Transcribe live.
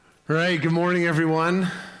All right, good morning, everyone.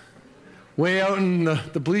 Way out in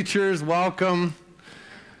the bleachers, welcome.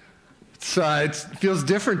 It feels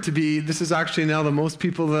different to be, this is actually now the most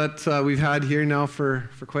people that we've had here now for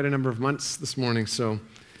quite a number of months this morning. So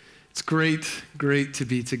it's great to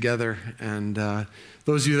be together. And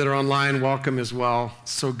those of you that are online, welcome as well.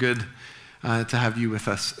 So good to have you with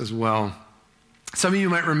us as well. Some of you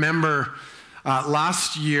might remember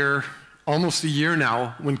last year, almost a year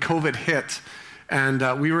now, when COVID hit.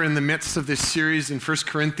 And we were in the midst of this series in 1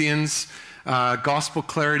 Corinthians, gospel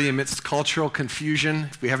clarity amidst cultural confusion.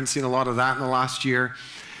 We haven't seen a lot of that in the last year.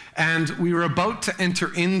 And we were about to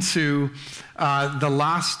enter into the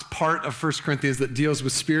last part of 1 Corinthians that deals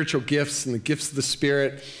with spiritual gifts and the gifts of the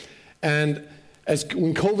Spirit. And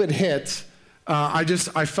when COVID hit,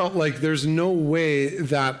 I felt like there's no way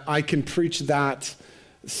that I can preach that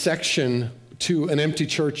section to an empty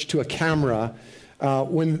church, to a camera,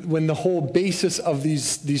 when the whole basis of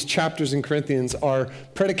these chapters in Corinthians are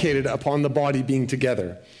predicated upon the body being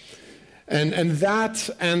together. And that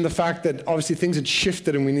and the fact that obviously things had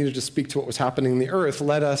shifted and we needed to speak to what was happening in the earth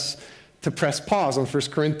led us to press pause on 1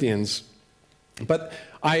 Corinthians. But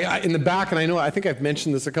I in the back, and I think I've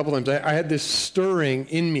mentioned this a couple times, I had this stirring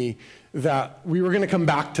in me that we were going to come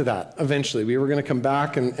back to that eventually. We were going to come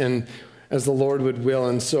back and as the Lord would will.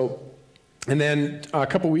 And then a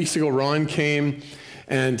couple weeks ago, Ron came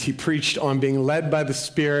and he preached on being led by the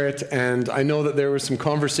Spirit. And I know that there were some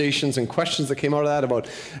conversations and questions that came out of that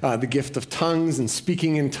about the gift of tongues and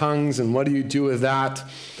speaking in tongues and what do you do with that.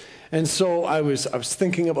 And so I was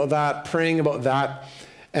thinking about that, praying about that.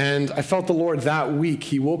 And I felt the Lord that week.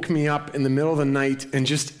 He woke me up in the middle of the night and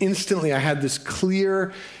just instantly I had this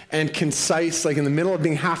clear and concise, like in the middle of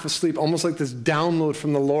being half asleep, almost like this download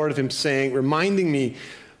from the Lord of him saying, reminding me,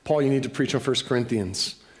 Paul, you need to preach on 1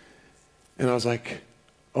 Corinthians. And I was like,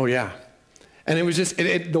 oh yeah. And it was just,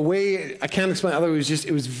 the way, I can't explain it otherwise,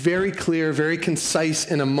 it was very clear, very concise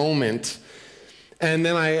in a moment. And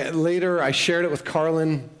then I shared it with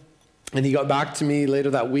Carlin, and he got back to me later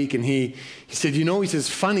that week, and he said, he says,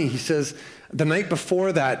 funny, he says, the night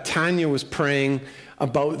before that, Tanya was praying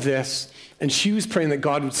about this, and she was praying that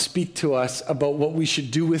God would speak to us about what we should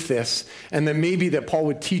do with this, and that maybe that Paul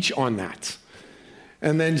would teach on that.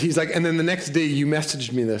 And then he's like, and then the next day you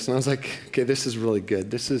messaged me this. And I was like, okay, this is really good.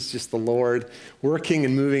 This is just the Lord working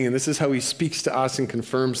and moving. And this is how he speaks to us and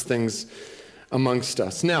confirms things amongst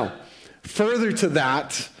us. Now, further to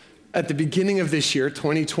that, at the beginning of this year,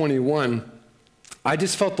 2021, I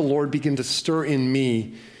just felt the Lord begin to stir in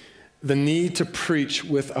me the need to preach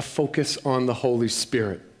with a focus on the Holy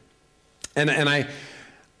Spirit. And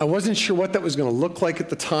I wasn't sure what that was going to look like at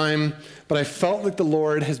the time, but I felt like the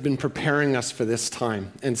Lord has been preparing us for this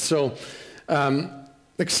time. And so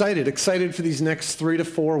excited for these next 3 to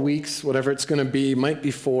 4 weeks, whatever it's going to be, might be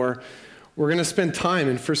 4. We're going to spend time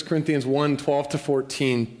in 1 Corinthians 1, 12 to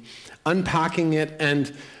 14, unpacking it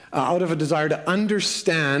and out of a desire to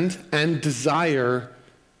understand and desire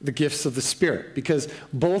the gifts of the Spirit. Because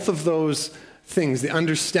both of those things, the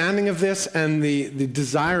understanding of this and the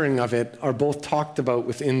desiring of it, are both talked about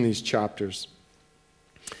within these chapters.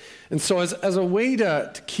 And so as a way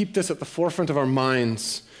to keep this at the forefront of our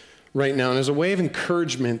minds right now, and as a way of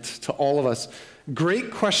encouragement to all of us, great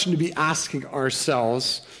question to be asking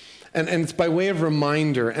ourselves, and it's by way of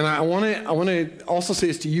reminder. And I want to also say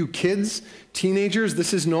this to you, kids, teenagers.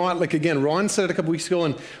 This is not, like, again, Ron said it a couple weeks ago,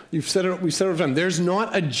 and we've said it over time. There's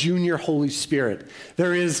not a junior Holy Spirit.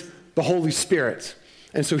 There is the Holy Spirit.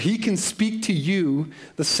 And so he can speak to you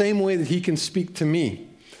the same way that he can speak to me.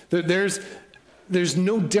 There's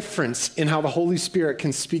no difference in how the Holy Spirit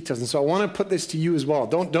can speak to us. And so I want to put this to you as well.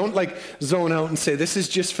 Don't like zone out and say, this is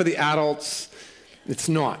just for the adults. It's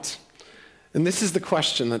not. And this is the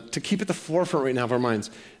question that to keep at the forefront right now of our minds.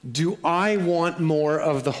 Do I want more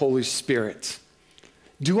of the Holy Spirit?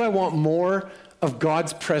 Do I want more of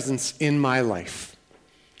God's presence in my life?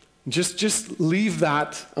 Just leave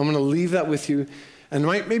that. I'm going to leave that with you. And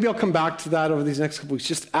maybe I'll come back to that over these next couple weeks,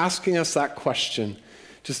 just asking us that question.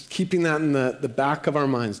 Just keeping that in the back of our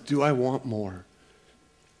minds. Do I want more?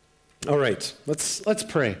 All right, let's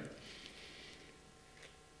pray.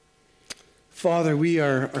 Father, we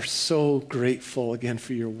are so grateful again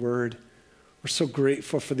for your word. We're so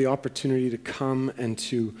grateful for the opportunity to come and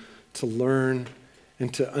to learn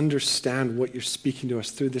and to understand what you're speaking to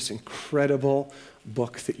us through this incredible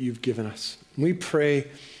book that you've given us. We pray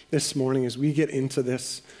this morning as we get into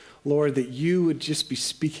this, Lord, that you would just be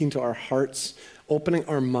speaking to our hearts, opening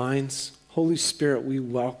our minds. Holy Spirit, we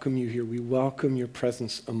welcome you here. We welcome your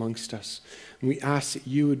presence amongst us. And we ask that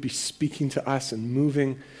you would be speaking to us and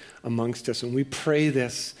moving amongst us. And we pray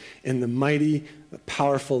this in the mighty, the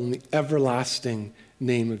powerful, and the everlasting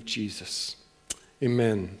name of Jesus.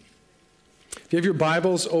 Amen. If you have your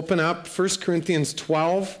Bibles, open up 1 Corinthians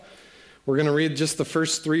 12. We're going to read just the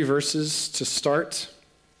first 3 verses to start.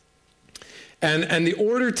 And the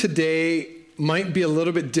order today might be a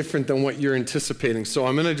little bit different than what you're anticipating. So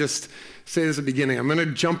I'm going to just say this at the beginning. I'm going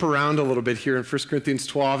to jump around a little bit here in 1 Corinthians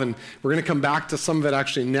 12, and we're going to come back to some of it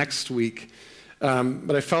actually next week.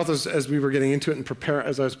 But I felt as we were getting into it and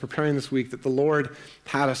as I was preparing this week that the Lord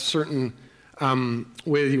had a certain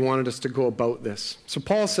way that he wanted us to go about this. So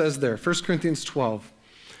Paul says there, 1 Corinthians 12,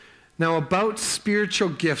 "Now about spiritual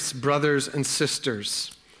gifts, brothers and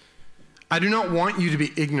sisters, I do not want you to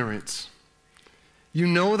be ignorant. You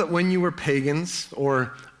know that when you were pagans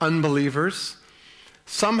or unbelievers,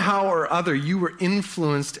 somehow or other you were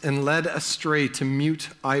influenced and led astray to mute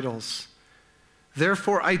idols.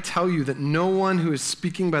 Therefore I tell you that no one who is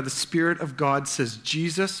speaking by the Spirit of God says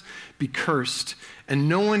Jesus be cursed, and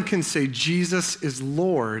no one can say Jesus is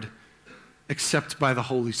Lord except by the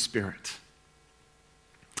Holy Spirit."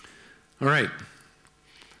 All right.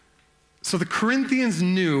 So the Corinthians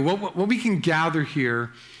knew, what we can gather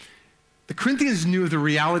here, the Corinthians knew the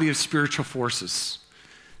reality of spiritual forces.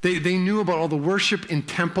 They knew about all the worship in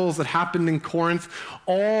temples that happened in Corinth,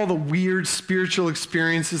 all the weird spiritual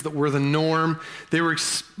experiences that were the norm.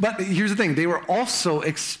 But here's the thing, they were also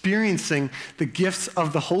experiencing the gifts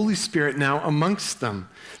of the Holy Spirit now amongst them.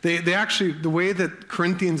 They actually, the way that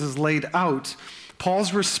Corinthians is laid out,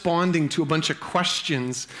 Paul's responding to a bunch of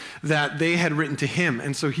questions that they had written to him.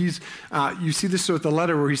 And so you see this with the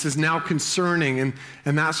letter where he says, "now concerning," and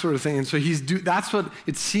that sort of thing. And so that's what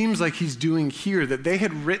it seems like he's doing here, that they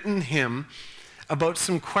had written him about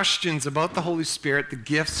some questions about the Holy Spirit, the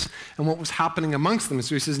gifts, and what was happening amongst them. And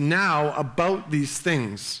so he says, now about these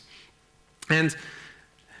things. And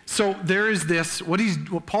so there is this, what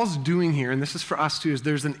Paul's doing here, and this is for us too, is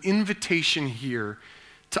there's an invitation here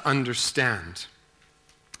to understand.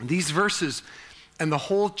 These verses and the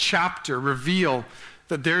whole chapter reveal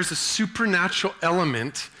that there's a supernatural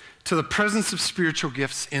element to the presence of spiritual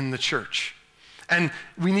gifts in the church. And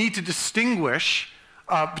we need to distinguish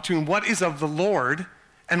between what is of the Lord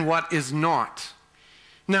and what is not.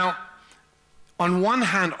 Now, on one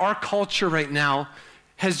hand, our culture right now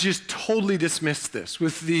has just totally dismissed this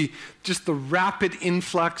with just the rapid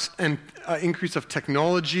influx and increase of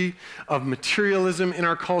technology, of materialism in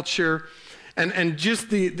our culture. And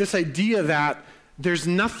just this idea that there's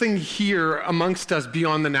nothing here amongst us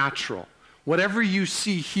beyond the natural. Whatever you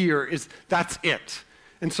see here that's it.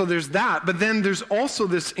 And so there's that, but then there's also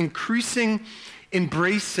this increasing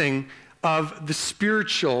embracing of the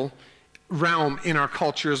spiritual realm in our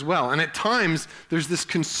culture as well. And at times, there's this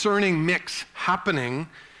concerning mix happening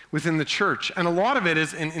within the church. And a lot of it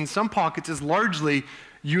is, in some pockets, is largely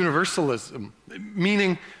universalism,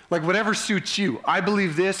 meaning like whatever suits you. I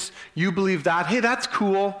believe this, you believe that. Hey, that's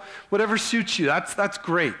cool. Whatever suits you, that's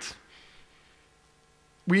great.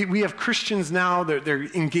 We have Christians now, they're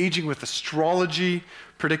engaging with astrology,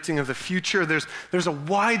 predicting of the future. There's a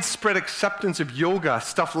widespread acceptance of yoga,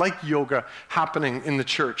 stuff like yoga happening in the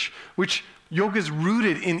church, which yoga is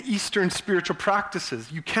rooted in Eastern spiritual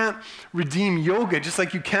practices. You can't redeem yoga just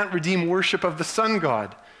like you can't redeem worship of the sun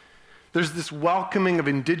god. There's this welcoming of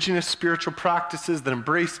indigenous spiritual practices that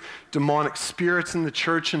embrace demonic spirits in the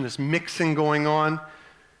church and this mixing going on.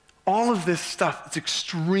 All of this stuff is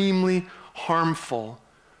extremely harmful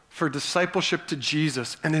for discipleship to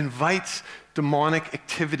Jesus and invites demonic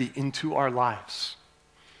activity into our lives.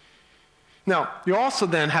 Now, you also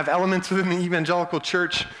then have elements within the evangelical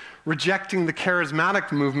church rejecting the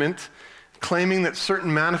charismatic movement, claiming that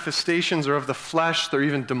certain manifestations are of the flesh, they're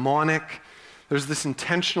even demonic. There's this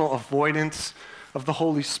intentional avoidance of the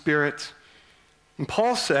Holy Spirit. And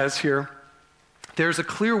Paul says here, there's a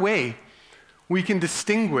clear way we can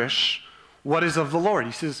distinguish what is of the Lord.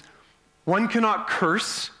 He says, one cannot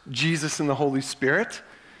curse Jesus and the Holy Spirit,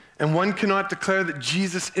 and one cannot declare that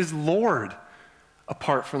Jesus is Lord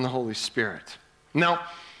apart from the Holy Spirit. Now,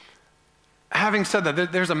 having said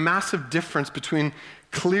that, there's a massive difference between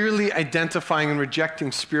clearly identifying and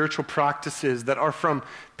rejecting spiritual practices that are from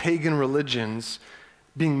pagan religions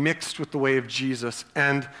being mixed with the way of Jesus.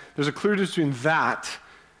 And there's a clear difference between that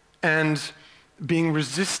and being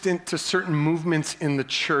resistant to certain movements in the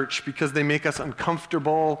church because they make us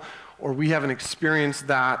uncomfortable or we haven't experienced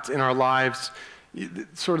that in our lives.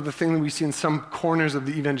 Sort of the thing that we see in some corners of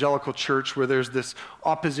the evangelical church where there's this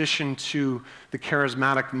opposition to the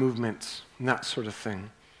charismatic movement and that sort of thing.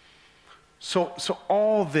 So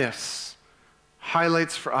all this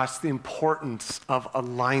highlights for us the importance of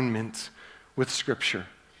alignment with Scripture.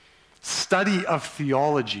 Study of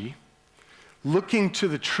theology, looking to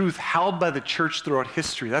the truth held by the church throughout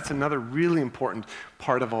history. That's another really important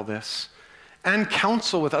part of all this. And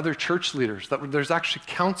counsel with other church leaders. That there's actually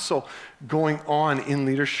counsel going on in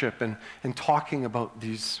leadership and talking about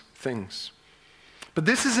these things. But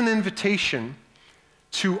this is an invitation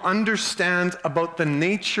to understand about the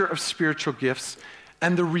nature of spiritual gifts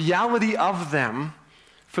and the reality of them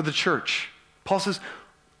for the church. Paul says,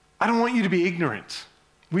 I don't want you to be ignorant.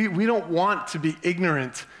 We don't want to be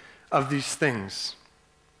ignorant of these things.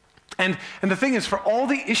 And the thing is, for all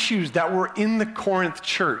the issues that were in the Corinth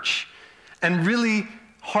church, and really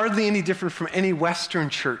hardly any different from any Western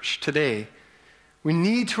church today, we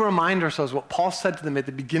need to remind ourselves what Paul said to them at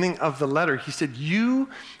the beginning of the letter. He said, you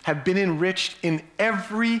have been enriched in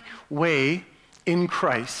every way in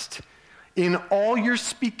Christ, in all your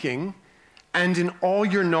speaking and in all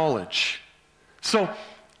your knowledge. So,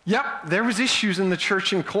 yep, there was issues in the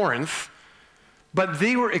church in Corinth, but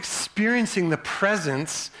they were experiencing the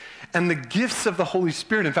presence and the gifts of the Holy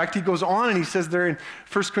Spirit. In fact, he goes on and he says there in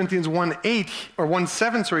 1 Corinthians 1:8 or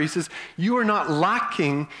 1:7, he says, you are not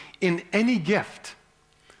lacking in any gift.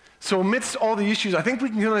 So amidst all the issues, I think we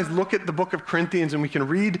can always look at the book of Corinthians and we can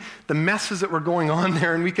read the messes that were going on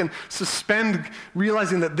there, and we can suspend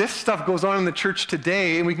realizing that this stuff goes on in the church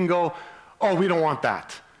today, and we can go, oh, we don't want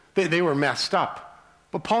that. They were messed up.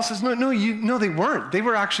 But Paul says, no, they weren't. They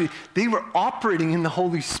were operating in the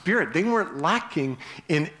Holy Spirit. They weren't lacking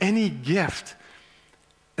in any gift.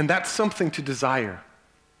 And that's something to desire.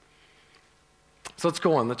 So let's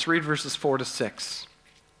go on. Let's read verses 4-6.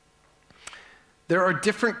 There are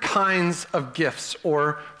different kinds of gifts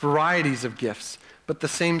or varieties of gifts, but the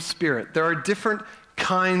same Spirit. There are different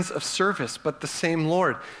kinds of service, but the same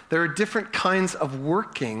Lord. There are different kinds of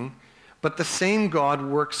working, but the same God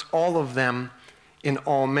works all of them in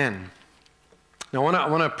all men. Now I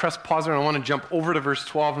want to press pause there, and I want to jump over to verse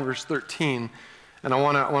 12 and verse 13, and I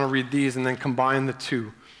want to read these and then combine the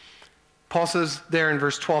two. Paul says there in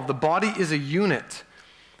verse 12, the body is a unit,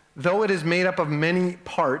 though it is made up of many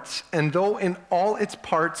parts, and though in all its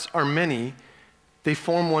parts are many, they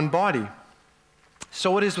form one body.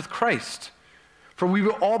 So it is with Christ. For we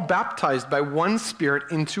were all baptized by one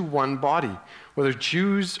Spirit into one body, whether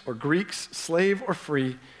Jews or Greeks, slave or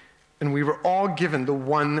free, and we were all given the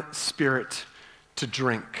one Spirit to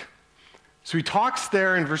drink. So he talks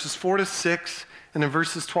there in verses 4-6, and in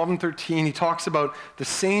verses 12 and 13, he talks about the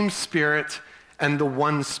same Spirit and the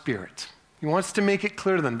one Spirit. He wants to make it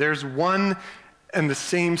clear to them, there's one and the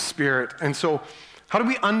same Spirit. And so how do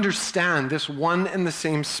we understand this one and the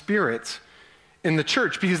same Spirit in the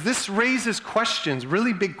church? Because this raises questions,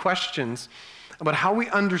 really big questions, about how we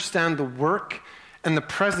understand the work and the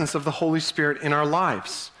presence of the Holy Spirit in our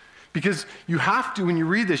lives. Because you have to, when you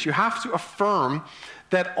read this, you have to affirm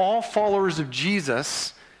that all followers of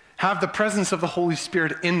Jesus have the presence of the Holy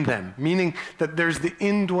Spirit in them, meaning that there's the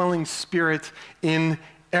indwelling Spirit in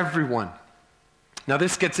everyone. Now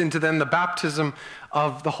this gets into then the baptism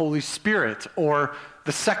of the Holy Spirit, or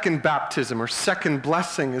the second baptism, or second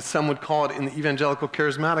blessing, as some would call it in the evangelical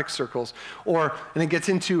charismatic circles. And it gets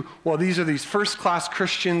into, well, these are these first-class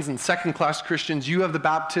Christians and second-class Christians. You have the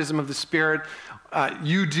baptism of the Spirit.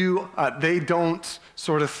 You do, they don't,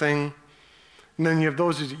 sort of thing. And then you have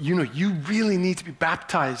those who, you really need to be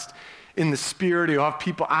baptized in the Spirit. You have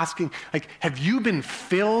people asking, like, have you been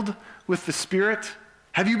filled with the Spirit?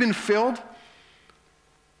 Have you been filled?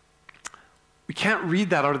 We can't read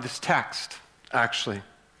that out of this text, actually.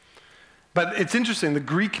 But it's interesting, the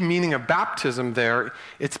Greek meaning of baptism there,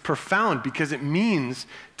 it's profound because it means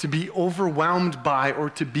to be overwhelmed by or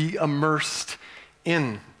to be immersed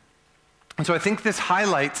in. And so I think this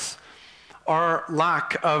highlights our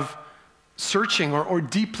lack of searching or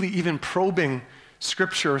deeply even probing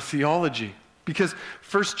Scripture or theology. Because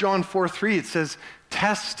 1 John 4:3, it says,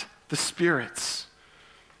 test the spirits.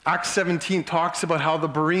 Acts 17 talks about how the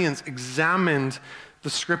Bereans examined the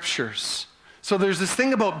Scriptures. So there's this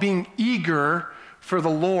thing about being eager for the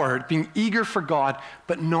Lord, being eager for God,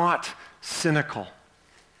 but not cynical.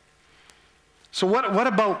 So what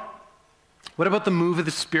about the move of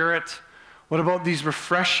the Spirit? What about these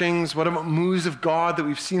refreshings? What about moves of God that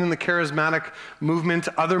we've seen in the charismatic movement,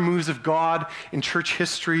 other moves of God in church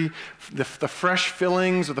history, the fresh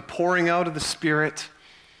fillings or the pouring out of the Spirit?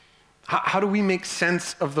 How do we make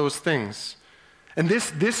sense of those things? And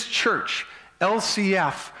this church,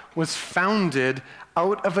 LCF, was founded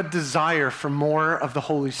out of a desire for more of the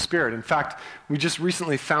Holy Spirit. In fact, we just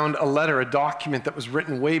recently found a letter, a document that was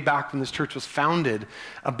written way back when this church was founded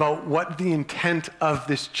about what the intent of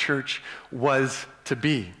this church was to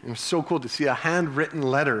be. It was so cool to see a handwritten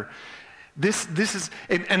letter. This is,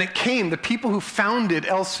 and it came, the people who founded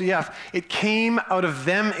LCF, it came out of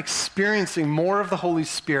them experiencing more of the Holy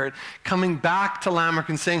Spirit, coming back to Lamerick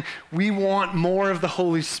and saying, we want more of the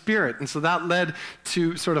Holy Spirit. And so that led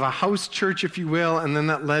to sort of a house church, if you will, and then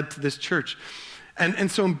that led to this church. And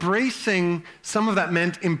so embracing, some of that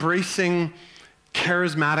meant embracing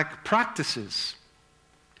charismatic practices.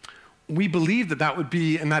 We believe that that would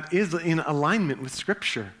be, and that is in alignment with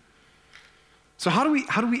Scripture. So how do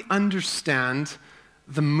we understand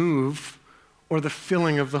the move or the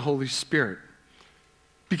filling of the Holy Spirit?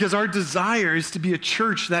 Because our desire is to be a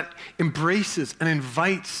church that embraces and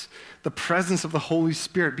invites the presence of the Holy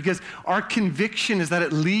Spirit. Because our conviction is that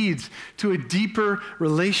it leads to a deeper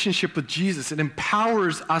relationship with Jesus. It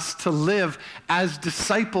empowers us to live as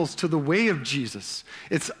disciples to the way of Jesus.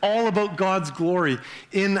 It's all about God's glory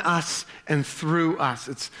in us and through us.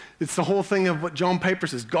 It's the whole thing of what John Piper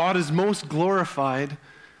says. God is most glorified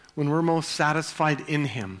when we're most satisfied in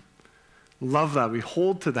him. Love that. We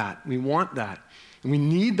hold to that. We want that. And we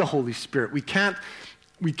need the Holy Spirit. We can't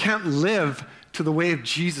live to the way of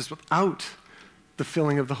Jesus without the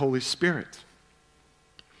filling of the Holy Spirit.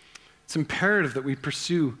 It's imperative that we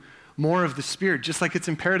pursue more of the Spirit, just like it's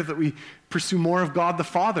imperative that we pursue more of God the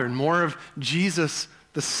Father and more of Jesus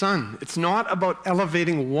the Son. It's not about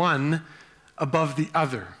elevating one above the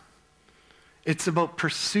other. It's about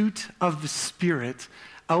pursuit of the Spirit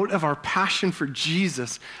out of our passion for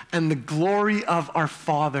Jesus and the glory of our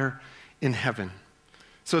Father in heaven.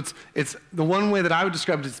 So it's the one way that I would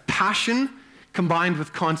describe it is passion combined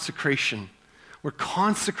with consecration. We're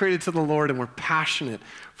consecrated to the Lord and we're passionate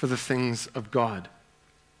for the things of God.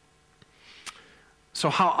 So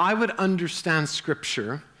how I would understand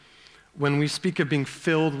Scripture when we speak of being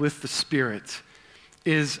filled with the Spirit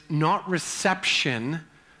is not reception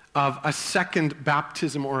of a second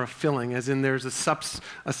baptism or a filling, as in there's a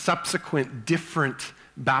subsequent different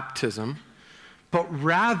baptism, but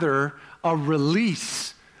rather a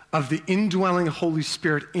release of the indwelling Holy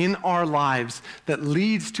Spirit in our lives that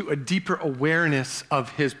leads to a deeper awareness of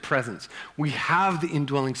his presence. We have the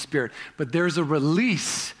indwelling Spirit, but there's a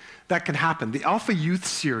release that can happen. The Alpha Youth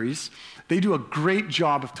series, they do a great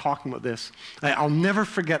job of talking about this. I'll never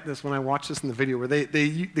forget this when I watch this in the video, where they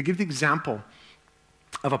give the example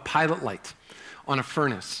of a pilot light on a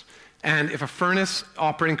furnace. And if a furnace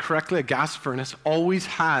operating correctly, a gas furnace, always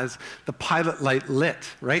has the pilot light lit,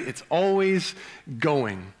 right? It's always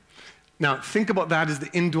going. Now, think about that as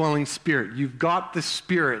the indwelling Spirit. You've got the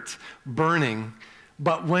Spirit burning,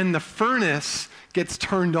 but when the furnace gets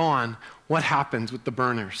turned on, what happens with the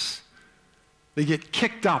burners? They get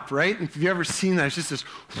kicked up, right? And if you've ever seen that, it's just this,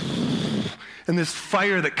 and this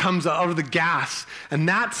fire that comes out of the gas. And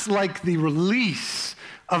that's like the release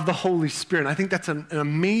of the Holy Spirit. And I think that's an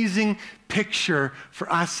amazing picture for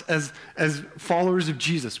us as followers of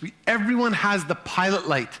Jesus. Everyone has the pilot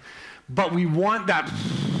light, but we want that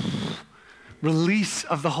release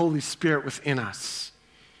of the Holy Spirit within us.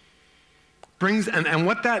 And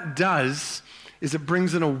what that does is it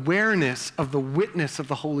brings an awareness of the witness of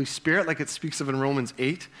the Holy Spirit, like it speaks of in Romans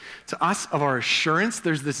 8, to us, of our assurance.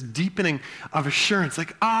 There's this deepening of assurance,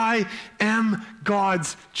 like, I am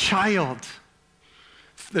God's child.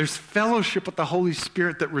 There's fellowship with the Holy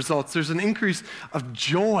Spirit that results. There's an increase of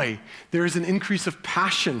joy. There is an increase of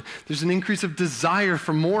passion. There's an increase of desire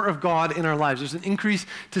for more of God in our lives. There's an increase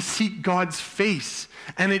to seek God's face.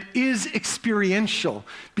 And it is experiential,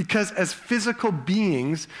 because as physical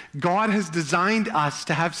beings, God has designed us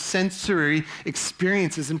to have sensory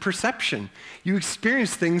experiences and perception. You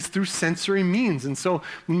experience things through sensory means. And so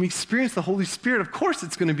when we experience the Holy Spirit, of course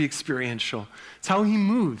it's going to be experiential. It's how he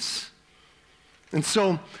moves. And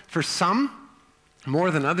so for some,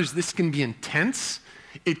 more than others, this can be intense.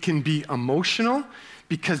 It can be emotional,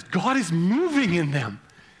 because God is moving in them.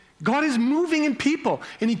 God is moving in people,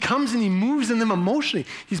 and he comes and he moves in them emotionally.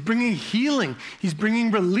 He's bringing healing. He's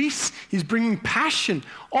bringing release. He's bringing passion,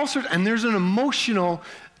 all sorts. And there's an emotional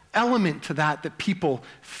element to that people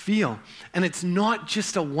feel. And it's not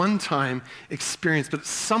just a one-time experience, but it's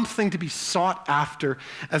something to be sought after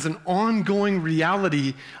as an ongoing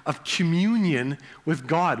reality of communion with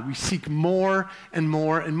God. We seek more and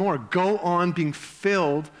more and more. Go on being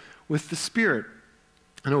filled with the Spirit.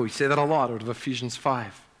 I know we say that a lot out of Ephesians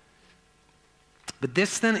 5. But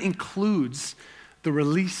this then includes the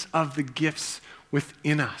release of the gifts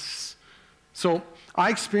within us. So I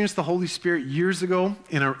experienced the Holy Spirit years ago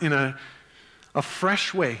in a a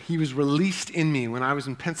fresh way. He was released in me when I was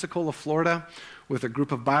in Pensacola, Florida, with a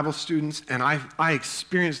group of Bible students, and I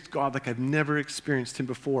experienced God like I've never experienced him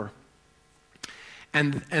before.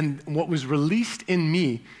 And what was released in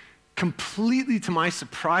me, completely to my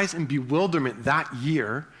surprise and bewilderment that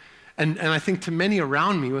year, and I think to many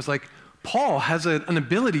around me, was like, Paul has an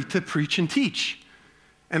ability to preach and teach.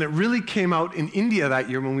 And it really came out in India that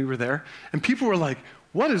year when we were there, and people were like,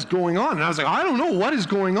 what is going on? And I was like, I don't know what is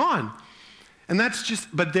going on. And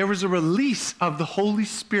but there was a release of the Holy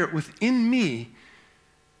Spirit within me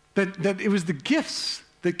that it was the gifts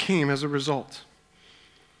that came as a result.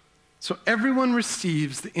 So everyone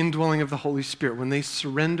receives the indwelling of the Holy Spirit when they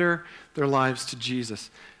surrender their lives to Jesus.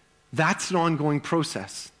 That's an ongoing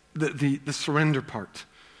process, the surrender part.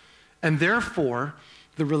 And therefore,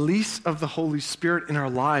 the release of the Holy Spirit in our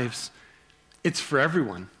lives, it's for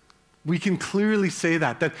everyone. We can clearly say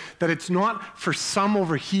that it's not for some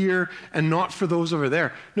over here and not for those over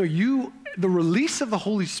there. No, the release of the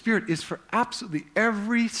Holy Spirit is for absolutely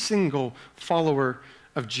every single follower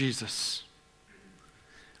of Jesus.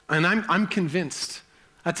 And I'm convinced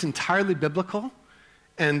that's entirely biblical,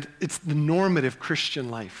 and it's the normative Christian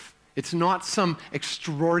life. It's not some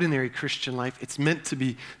extraordinary Christian life. It's meant to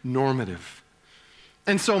be normative.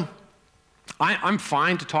 And so I'm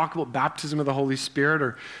fine to talk about baptism of the Holy Spirit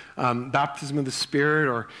or baptism of the Spirit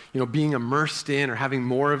or being immersed in or having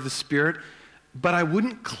more of the Spirit, but I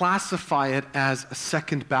wouldn't classify it as a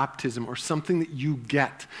second baptism or something that you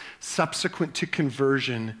get subsequent to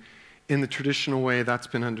conversion in the traditional way that's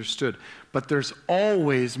been understood. But there's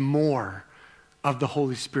always more of the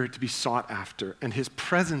Holy Spirit to be sought after, and his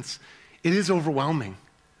presence, it is overwhelming.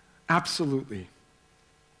 Absolutely.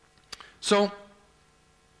 So,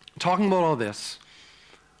 talking about all this,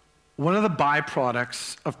 one of the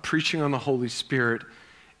byproducts of preaching on the Holy Spirit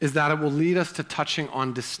is that it will lead us to touching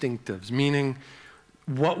on distinctives, meaning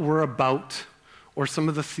what we're about, or some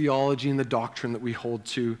of the theology and the doctrine that we hold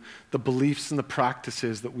to, the beliefs and the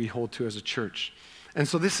practices that we hold to as a church. And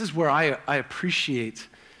so this is where I appreciate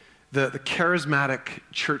the charismatic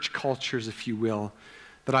church cultures, if you will,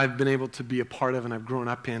 that I've been able to be a part of and I've grown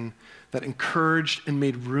up in, that encouraged and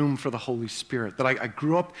made room for the Holy Spirit. That I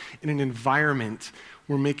grew up in an environment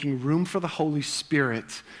where making room for the Holy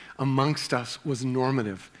Spirit amongst us was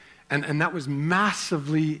normative. And that was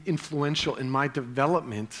massively influential in my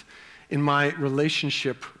development, in my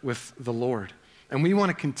relationship with the Lord. And we want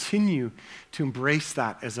to continue to embrace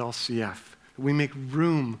that as LCF. We make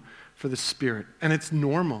room for the Spirit. And it's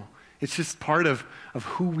normal. It's just part of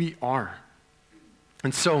who we are.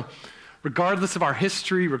 And so, regardless of our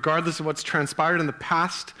history, regardless of what's transpired in the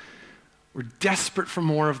past, we're desperate for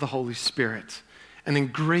more of the Holy Spirit and in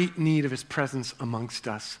great need of his presence amongst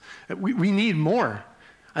us. We need more.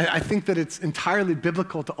 I think that it's entirely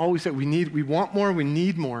biblical to always say we want more, we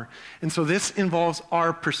need more. And so this involves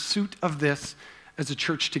our pursuit of this as a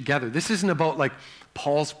church together. This isn't about like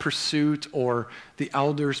Paul's pursuit or the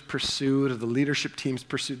elders' pursuit or the leadership team's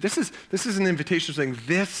pursuit. This is an invitation saying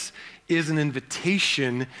this is an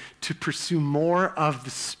invitation to pursue more of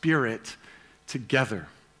the Spirit together.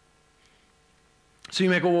 So you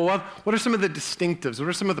may go, well, what are some of the distinctives? What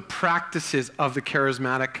are some of the practices of the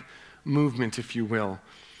charismatic movement, if you will?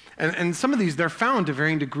 And some of these, they're found to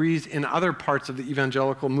varying degrees in other parts of the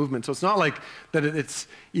evangelical movement. So it's not like that it's,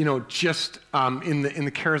 just in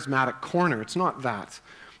the charismatic corner. It's not that.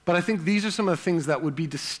 But I think these are some of the things that would be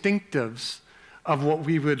distinctives of what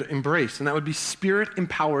we would embrace. And that would be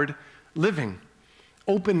Spirit-empowered living.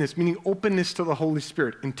 Openness, meaning openness to the Holy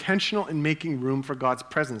Spirit. Intentional in making room for God's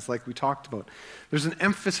presence, like we talked about. There's an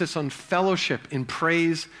emphasis on fellowship in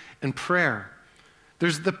praise and prayer.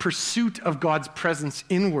 There's the pursuit of God's presence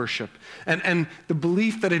in worship and the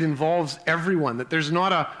belief that it involves everyone, that there's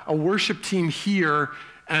not a worship team here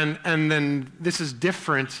and then this is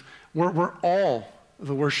different. We're all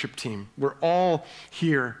the worship team. We're all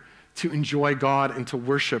here to enjoy God and to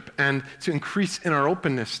worship and to increase in our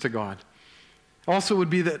openness to God. Also would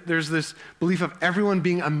be that there's this belief of everyone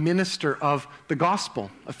being a minister of the gospel.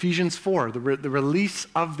 Ephesians 4, the release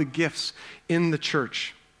of the gifts in the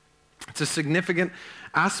church. It's a significant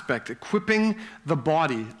aspect, equipping the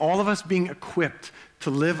body, all of us being equipped to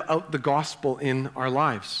live out the gospel in our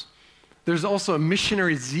lives. There's also a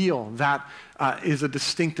missionary zeal that is a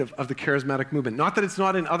distinctive of the charismatic movement. Not that it's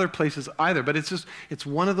not in other places either, but it's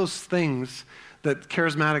one of those things that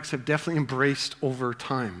charismatics have definitely embraced over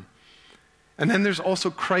time. And then there's also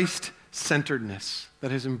Christ-centeredness that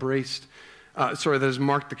has marked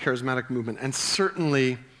the charismatic movement. And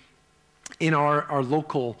certainly in our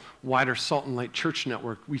local wider Salt and Light Church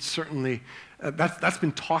network, we certainly, that's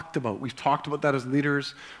been talked about. We've talked about that as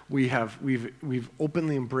leaders. We've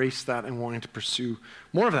openly embraced that and wanting to pursue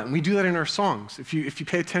more of that. And we do that in our songs. If you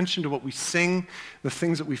pay attention to what we sing, the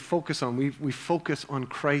things that we focus on, we focus on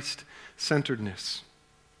Christ-centeredness.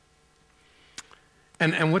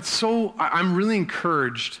 And what's so, I'm really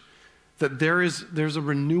encouraged that there's a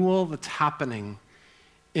renewal that's happening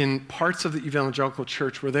in parts of the evangelical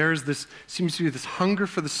church where seems to be this hunger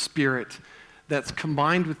for the Spirit that's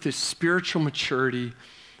combined with this spiritual maturity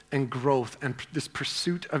and growth and this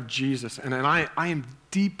pursuit of Jesus. And I am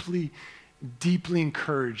deeply, deeply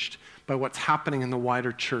encouraged by what's happening in the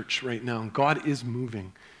wider church right now. And God is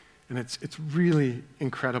moving, and it's really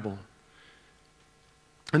incredible.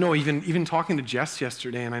 I know even talking to Jess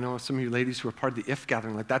yesterday, and I know some of you ladies who are part of the IF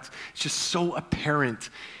gathering, it's just so apparent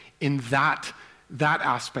in that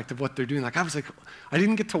aspect of what they're doing. I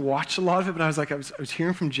didn't get to watch a lot of it, but I was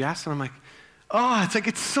hearing from Jess, and I'm like, oh,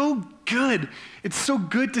 it's so good. It's so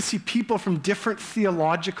good to see people from different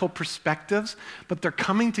theological perspectives, but they're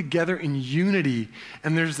coming together in unity,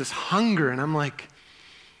 and there's this hunger, and I'm like,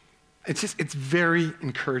 it's very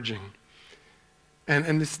encouraging.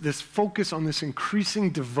 And this focus on this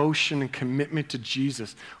increasing devotion and commitment to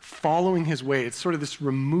Jesus, following his way. It's sort of this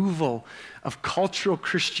removal of cultural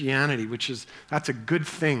Christianity, that's a good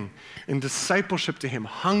thing, and discipleship to him,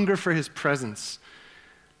 hunger for his presence.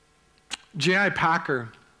 J.I. Packer,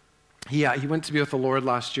 he went to be with the Lord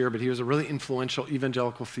last year, but he was a really influential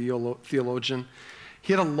evangelical theologian.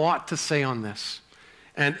 He had a lot to say on this.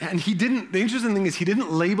 And the interesting thing is he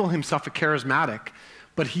didn't label himself a charismatic,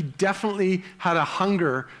 but he definitely had a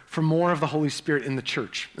hunger for more of the Holy Spirit in the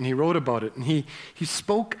church, and he wrote about it. And he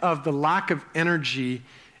spoke of the lack of energy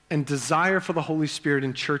and desire for the Holy Spirit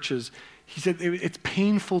in churches. He said it's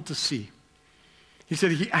painful to see. He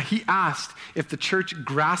said he asked if the church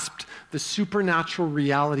grasped the supernatural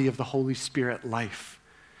reality of the Holy Spirit life.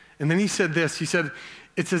 And then he said this, he said,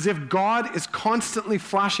 it's as if God is constantly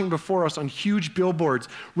flashing before us on huge billboards,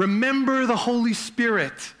 remember the Holy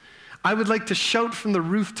Spirit. I would like to shout from the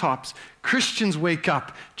rooftops, Christians wake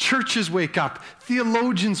up, churches wake up,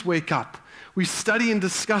 theologians wake up. We study and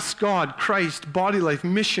discuss God, Christ, body life,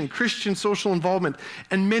 mission, Christian social involvement,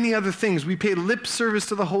 and many other things. We pay lip service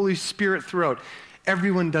to the Holy Spirit throughout.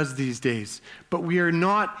 Everyone does these days, but we are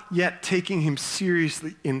not yet taking him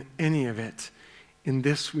seriously in any of it. In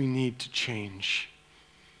this we need to change.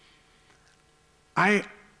 I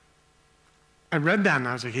read that and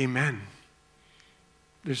I was like, amen.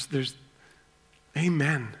 There's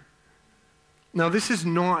amen. Now, this is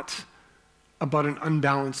not about an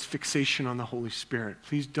unbalanced fixation on the Holy Spirit.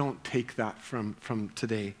 Please don't take that from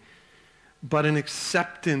today. But an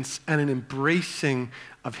acceptance and an embracing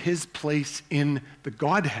of his place in the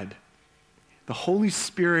Godhead. The Holy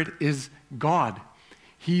Spirit is God.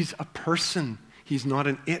 He's a person. He's not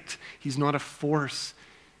an it. He's not a force.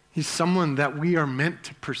 He's someone that we are meant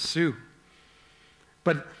to pursue.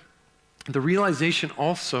 But the realization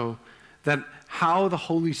also that how the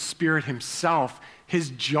Holy Spirit himself,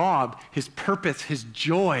 his job, his purpose, his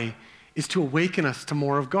joy is to awaken us to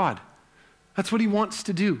more of God. That's what he wants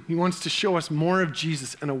to do. He wants to show us more of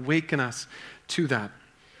Jesus and awaken us to that.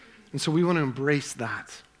 And so we want to embrace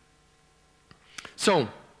that. So,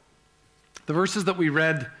 the verses that we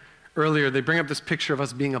read earlier, they bring up this picture of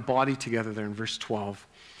us being a body together there in verse 12,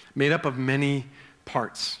 made up of many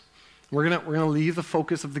parts. We're gonna leave the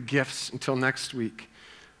focus of the gifts until next week,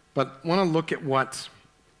 but want to look at what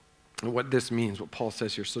this means, what Paul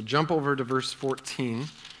says here. So jump over to verse 14,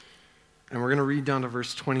 and we're going to read down to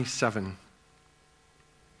verse 27.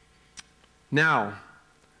 Now,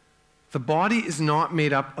 the body is not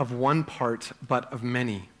made up of one part, but of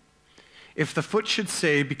many. If the foot should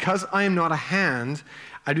say, because I am not a hand,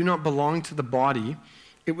 I do not belong to the body,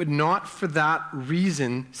 it would not for that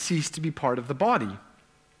reason cease to be part of the body.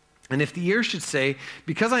 And if the ear should say,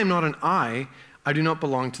 because I am not an eye, I do not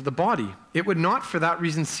belong to the body, it would not for that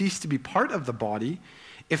reason cease to be part of the body.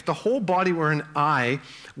 If the whole body were an eye,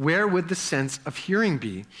 where would the sense of hearing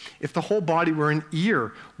be? If the whole body were an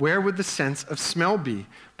ear, where would the sense of smell be?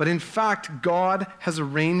 But in fact, God has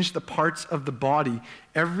arranged the parts of the body,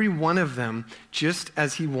 every one of them, just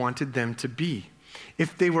as he wanted them to be.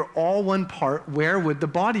 If they were all one part, where would the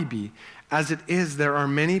body be? As it is, there are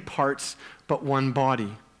many parts, but one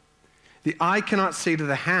body. The eye cannot say to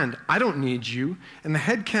the hand, I don't need you, and the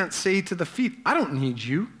head can't say to the feet, I don't need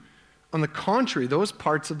you. On the contrary, those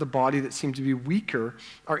parts of the body that seem to be weaker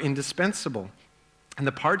are indispensable. And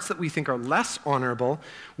the parts that we think are less honorable,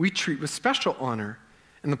 we treat with special honor.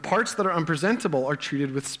 And the parts that are unpresentable are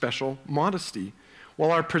treated with special modesty.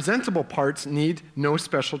 while our presentable parts need no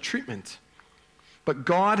special treatment. But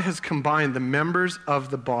God has combined the members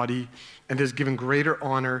of the body and has given greater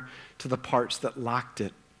honor to the parts that lacked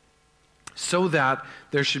it, so that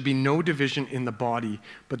there should be no division in the body,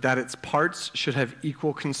 but that its parts should have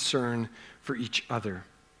equal concern for each other.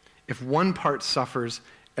 If one part suffers,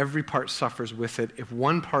 every part suffers with it. If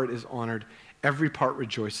one part is honored, every part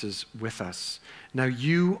rejoices with us. Now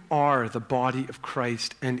you are the body of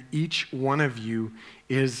Christ, and each one of you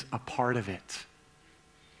is a part of it.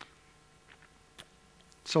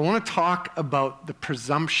 So I want to talk about the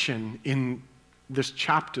presumption in this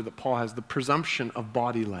chapter that Paul has, the presumption of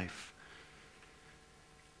body life.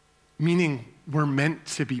 Meaning we're meant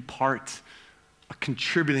to be a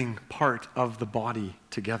contributing part of the body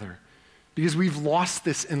together. Because we've lost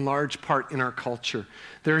this in large part in our culture.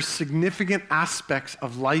 There are significant aspects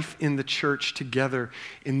of life in the church together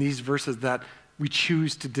in these verses that we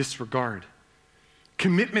choose to disregard.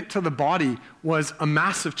 Commitment to the body was a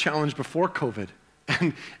massive challenge before COVID.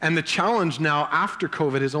 And the challenge now after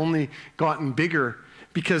COVID has only gotten bigger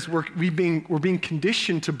because we're being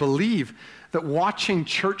conditioned to believe that watching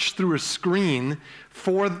church through a screen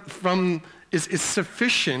is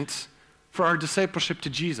sufficient for our discipleship to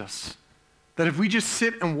Jesus. That if we just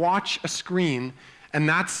sit and watch a screen and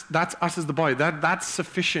that's us as the body, that's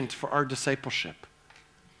sufficient for our discipleship.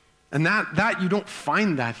 And that you don't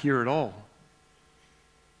find that here at all.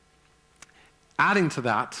 Adding to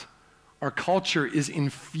that, our culture is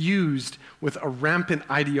infused with a rampant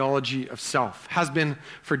ideology of self, has been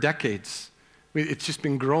for decades. It's just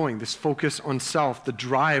been growing, this focus on self, the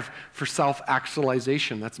drive for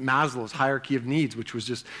self-actualization. That's Maslow's hierarchy of needs, which was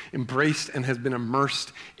just embraced and has been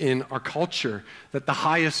immersed in our culture, that the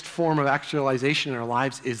highest form of actualization in our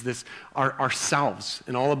lives is this, ourselves,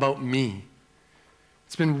 and all about me.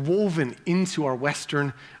 It's been woven into our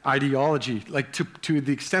Western ideology, like to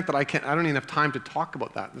the extent that I don't even have time to talk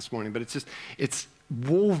about that this morning, but it's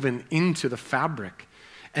woven into the fabric.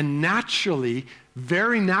 And naturally,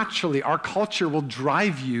 very naturally, our culture will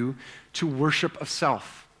drive you to worship of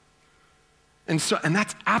self. And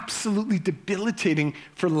that's absolutely debilitating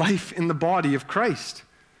for life in the body of Christ,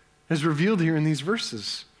 as revealed here in these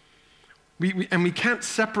verses. We can't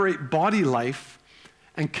separate body life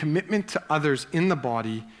and commitment to others in the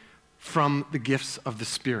body from the gifts of the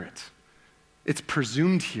Spirit. It's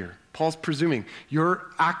presumed here. Paul's presuming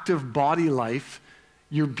your active body life,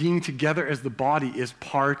 your being together as the body, is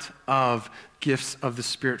part of gifts of the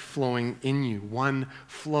Spirit flowing in you. One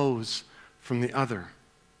flows from the other.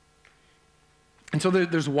 And so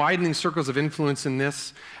there's widening circles of influence in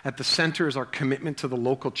this. At the center is our commitment to the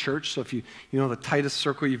local church. So if you know the Titus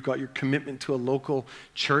circle, you've got your commitment to a local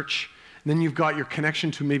church. And then you've got your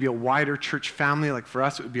connection to maybe a wider church family. Like for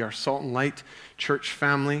us, it would be our Salt and Light church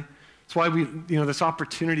family. That's why this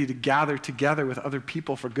opportunity to gather together with other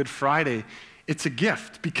people for Good Friday, it's a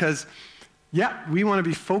gift because, we want to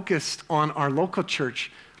be focused on our local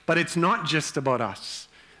church, but it's not just about us.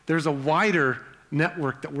 There's a wider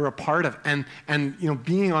network that we're a part of. And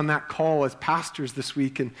being on that call as pastors this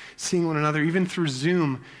week and seeing one another, even through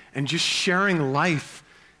Zoom, and just sharing life,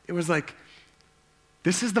 it was like,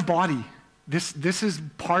 this is the body. This is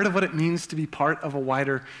part of what it means to be part of a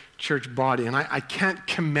wider church body. And I can't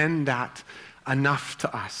commend that enough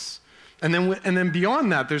to us. And then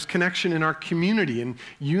beyond that, there's connection in our community and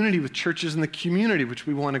unity with churches in the community, which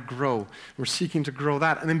we want to grow. We're seeking to grow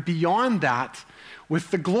that. And then beyond that, with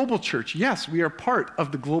the global church, yes, we are part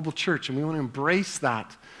of the global church, and we want to embrace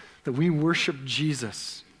that we worship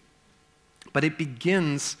Jesus. But it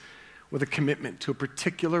begins with a commitment to a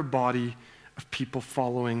particular body of people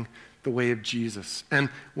following the way of Jesus. And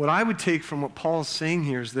what I would take from what Paul is saying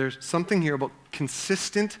here is there's something here about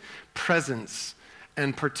consistent presence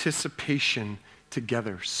and participation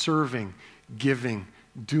together, serving, giving,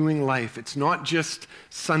 doing life. It's not just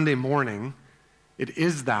Sunday morning. It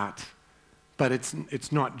is that, but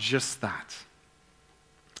it's not just that.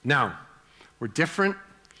 Now, we're different,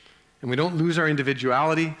 and we don't lose our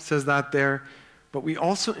individuality, says that there, but we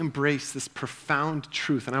also embrace this profound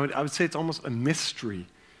truth, and I would say it's almost a mystery,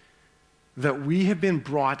 that we have been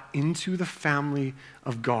brought into the family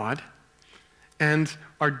of God and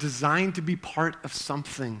are designed to be part of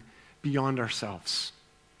something beyond ourselves.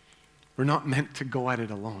 We're not meant to go at it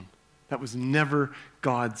alone. That was never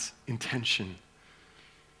God's intention.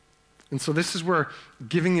 And so this is where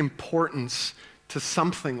giving importance to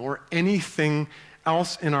something or anything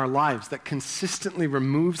else in our lives that consistently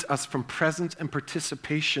removes us from presence and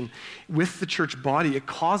participation with the church body, it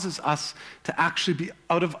causes us to actually be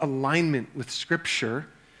out of alignment with Scripture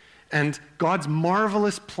and God's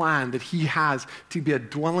marvelous plan that he has to be a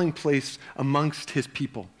dwelling place amongst his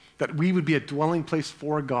people, that we would be a dwelling place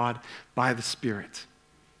for God by the Spirit.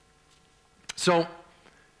 So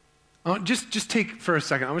just take for a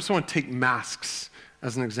second, I just want to take masks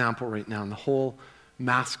as an example right now and the whole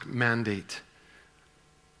mask mandate.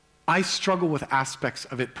 I struggle with aspects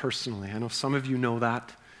of it personally. I know some of you know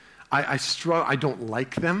that. I struggle. I don't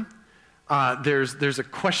like them. There's a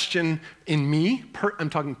question in me. I'm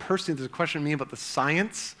talking personally. There's a question in me about the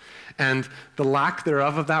science and the lack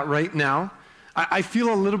thereof of that right now. I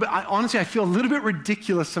feel a little bit. Honestly, I feel a little bit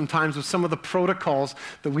ridiculous sometimes with some of the protocols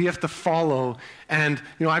that we have to follow. And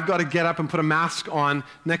I've got to get up and put a mask on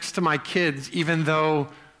next to my kids, even though,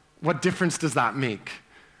 what difference does that make?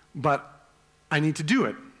 But I need to do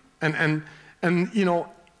it. And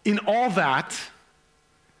in all that,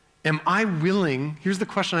 am I willing, here's the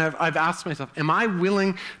question I've asked myself, am I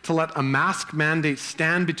willing to let a mask mandate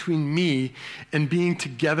stand between me and being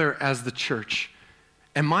together as the church?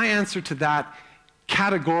 And my answer to that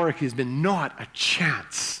categorically has been not a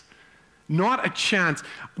chance. Not a chance.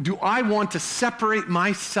 Do I want to separate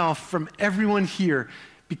myself from everyone here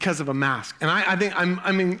because of a mask? And I think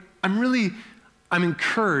I'm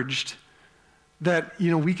encouraged that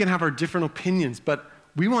we can have our different opinions, but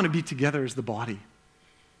we want to be together as the body.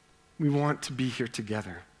 We want to be here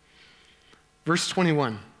together. Verse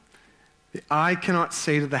 21, the eye cannot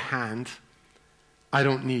say to the hand, I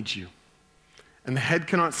don't need you. And the head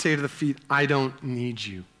cannot say to the feet, I don't need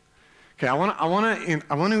you. Okay, I want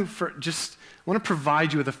to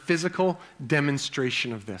provide you with a physical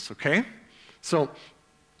demonstration of this, okay? So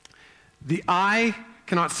the eye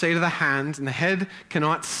cannot say to the hand, and the head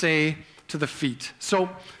cannot say to the feet. So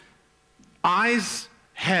eyes,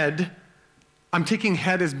 head, I'm taking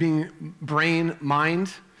head as being brain,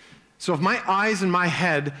 mind. So if my eyes and my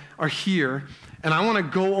head are here, and I want to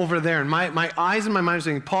go over there, and my eyes and my mind are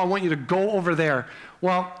saying, Paul, I want you to go over there.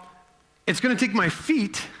 Well, it's going to take my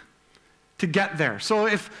feet to get there. So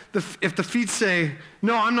if the feet say,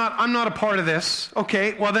 no, I'm not a part of this,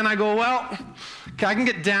 okay, well then I go, well, okay, I can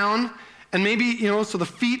get down, and maybe, so the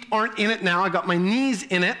feet aren't in it now. I got my knees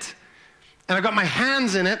in it, and I got my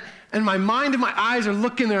hands in it, and my mind and my eyes are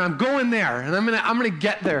looking there. I'm going there, and I'm gonna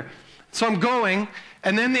get there. So I'm going,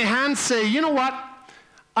 and then the hands say, you know what?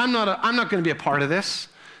 I'm not going to be a part of this.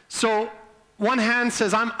 So one hand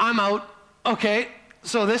says, I'm out. Okay,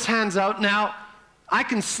 so this hand's out. Now I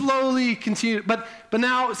can slowly continue, but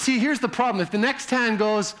now see, here's the problem. If the next hand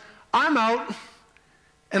goes, I'm out,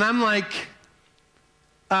 and I'm like,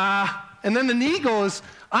 and then the knee goes,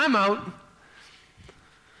 I'm out.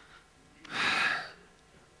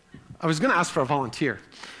 I was going to ask for a volunteer.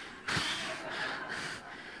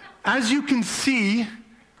 As you can see,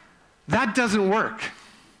 that doesn't work.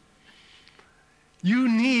 You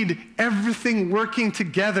need everything working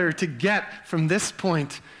together to get from this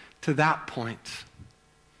point to that point.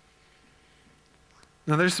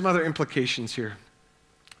 Now, there's some other implications here.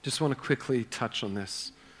 Just want to quickly touch on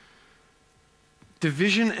this.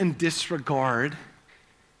 Division and disregard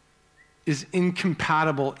is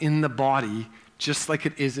incompatible in the body, just like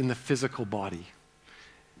it is in the physical body.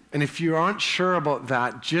 And if you aren't sure about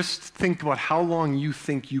that, just think about how long you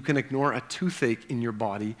think you can ignore a toothache in your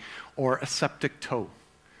body or a septic toe.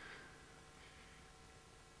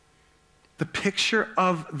 The picture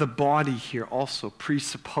of the body here also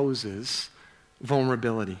presupposes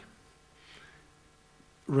vulnerability.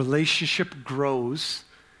 Relationship grows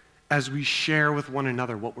as we share with one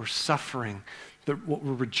another what we're suffering, what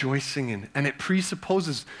we're rejoicing in. And it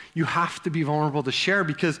presupposes you have to be vulnerable to share,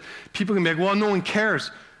 because people can be like, well, no one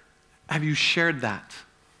cares. Have you shared that?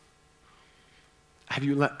 Have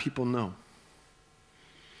you let people know?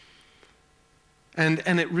 And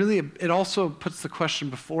it also puts the question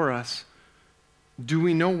before us, do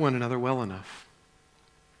we know one another well enough?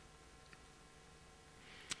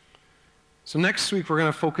 So next week we're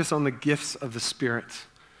going to focus on the gifts of the Spirit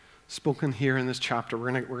spoken here in this chapter.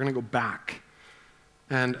 We're going to go back.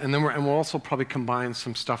 And then we'll also probably combine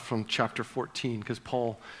some stuff from chapter 14, because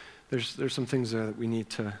Paul, there's some things there that we need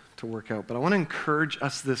to work out. But I want to encourage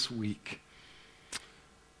us this week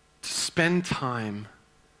to spend time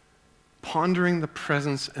pondering the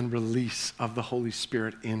presence and release of the Holy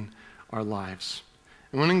Spirit in our lives.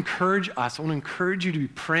 I want to encourage you to be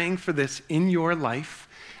praying for this in your life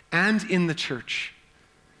and in the church.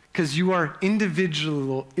 Because you are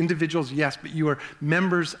individuals, yes, but you are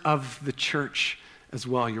members of the church as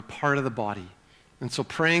well. You're part of the body. And so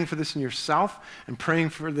praying for this in yourself and praying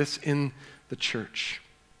for this in the church.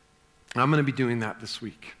 I'm going to be doing that this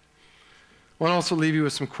week. I want to also leave you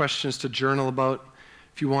with some questions to journal about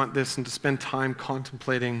if you want this, and to spend time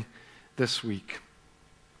contemplating this week.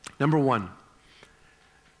 Number one,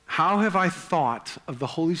 how have I thought of the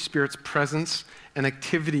Holy Spirit's presence and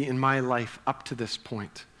activity in my life up to this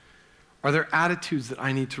point? Are there attitudes that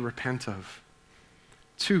I need to repent of?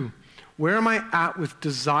 2, where am I at with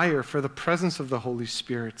desire for the presence of the Holy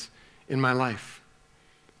Spirit in my life?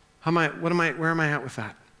 Where am I at with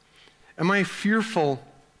that? Am I fearful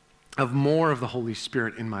of more of the Holy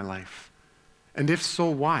Spirit in my life? And if so,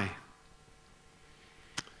 why?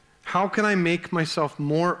 How can I make myself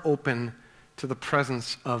more open to the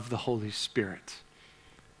presence of the Holy Spirit?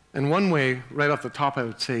 And one way, right off the top, I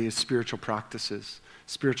would say, is spiritual practices,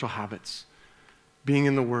 spiritual habits. Being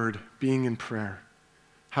in the Word, being in prayer,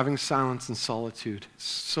 having silence and solitude is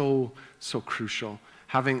so crucial.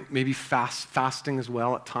 Having maybe fasting as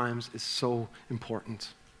well at times is so important.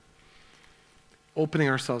 Opening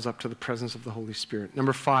ourselves up to the presence of the Holy Spirit.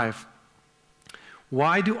 Number 5,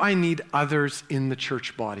 why do I need others in the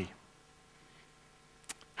church body?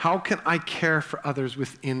 How can I care for others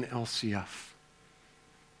within LCF?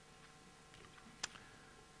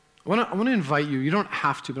 I want to invite you, you don't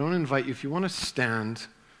have to, but I want to invite you, if you want to stand,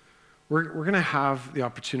 we're going to have the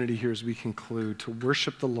opportunity here as we conclude to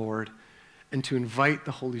worship the Lord and to invite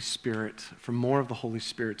the Holy Spirit, for more of the Holy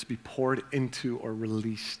Spirit to be poured into or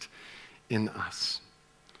released in us.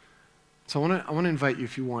 So I want to invite you,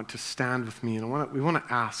 if you want, to stand with me, and we want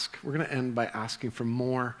to ask. We're going to end by asking for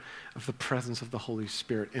more of the presence of the Holy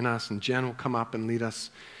Spirit in us, and Jen will come up and lead us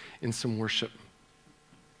in some worship.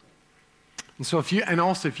 And so if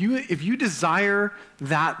you desire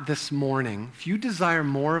that this morning, if you desire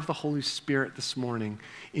more of the Holy Spirit this morning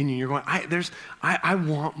in you, you're going, I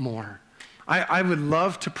want more. I would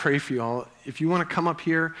love to pray for you all. If you want to come up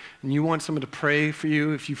here and you want someone to pray for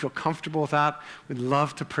you, if you feel comfortable with that, we'd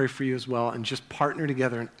love to pray for you as well and just partner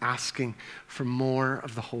together in asking for more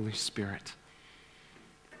of the Holy Spirit.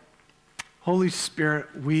 Holy Spirit,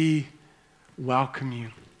 we welcome you.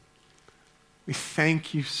 We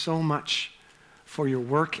thank you so much for your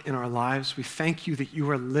work in our lives. We thank you that you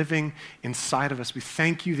are living inside of us. We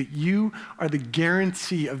thank you that you are the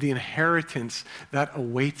guarantee of the inheritance that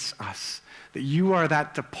awaits us, that you are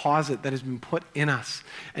that deposit that has been put in us,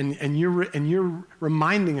 and you're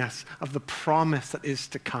reminding us of the promise that is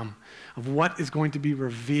to come, of what is going to be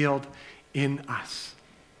revealed in us.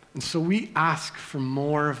 And so we ask for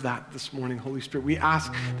more of that this morning, Holy Spirit. We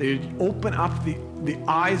ask that you open up the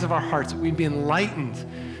eyes of our hearts, that we'd be enlightened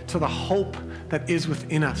to the hope that is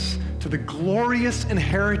within us, to the glorious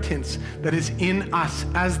inheritance that is in us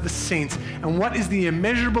as the saints, and what is the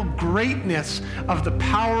immeasurable greatness of the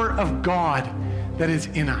power of God that is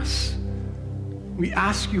in us. We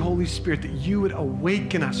ask you, Holy Spirit, that you would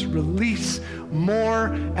awaken us, release more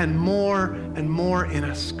and more and more in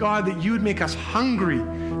us. God, that you would make us hungry,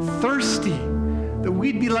 thirsty, that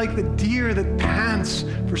we'd be like the deer that pants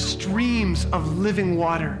for streams of living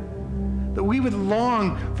water, that we would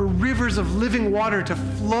long for rivers of living water to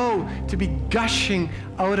flow, to be gushing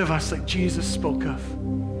out of us like Jesus spoke of.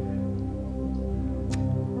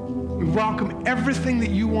 We welcome everything that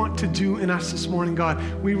you want to do in us this morning, God.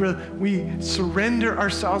 We surrender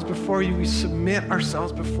ourselves before you. We submit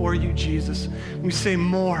ourselves before you, Jesus. We say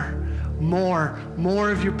more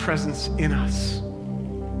of your presence in us.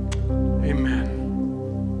 Amen.